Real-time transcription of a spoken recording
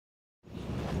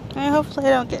And hopefully I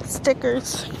don't get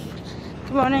stickers.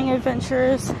 Good morning,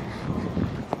 adventurers.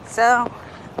 So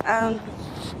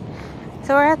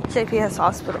we're at the JPS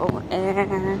hospital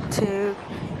and to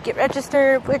get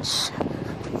registered, which,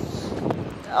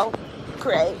 oh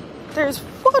great, there's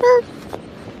water.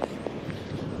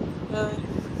 Really?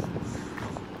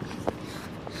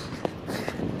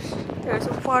 There's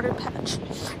a water patch.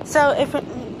 So if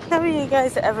none of you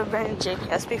guys have ever been in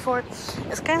JPS before,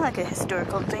 it's kind of like a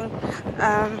historical thing.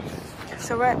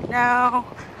 So right now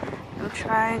I'm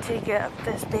trying to get up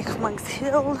this big Monk's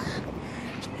Hill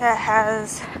that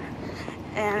has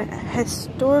an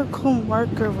historical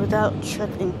marker without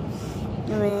tripping. I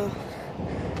mean,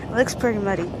 it looks pretty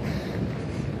muddy.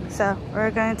 So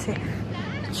we're going to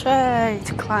try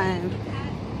to climb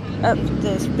up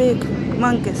this big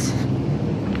humongous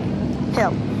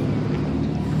hill.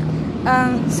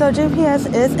 So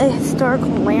JPS is a historical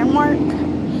landmark.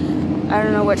 I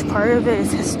don't know which part of it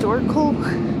is historical.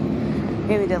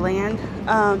 Maybe the land.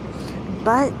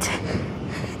 But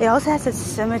it also has a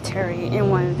cemetery in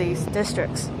one of these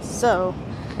districts. So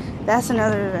that's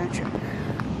another adventure.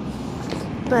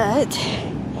 But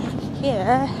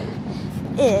here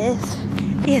is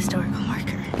the historical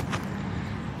marker.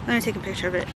 Let me take a picture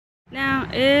of it. Now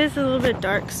it is a little bit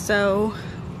dark, so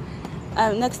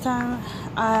next time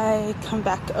I come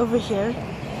back over here,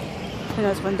 who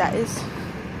knows when that is,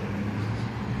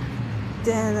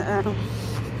 then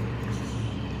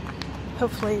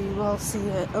hopefully we'll see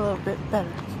it a little bit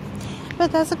better.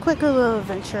 But that's a quick little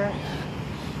adventure,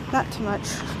 not too much.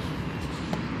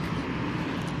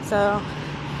 So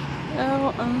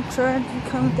I'm trying to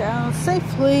come down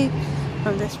safely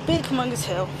from this big humongous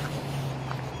hill.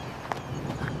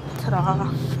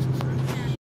 Ta-da!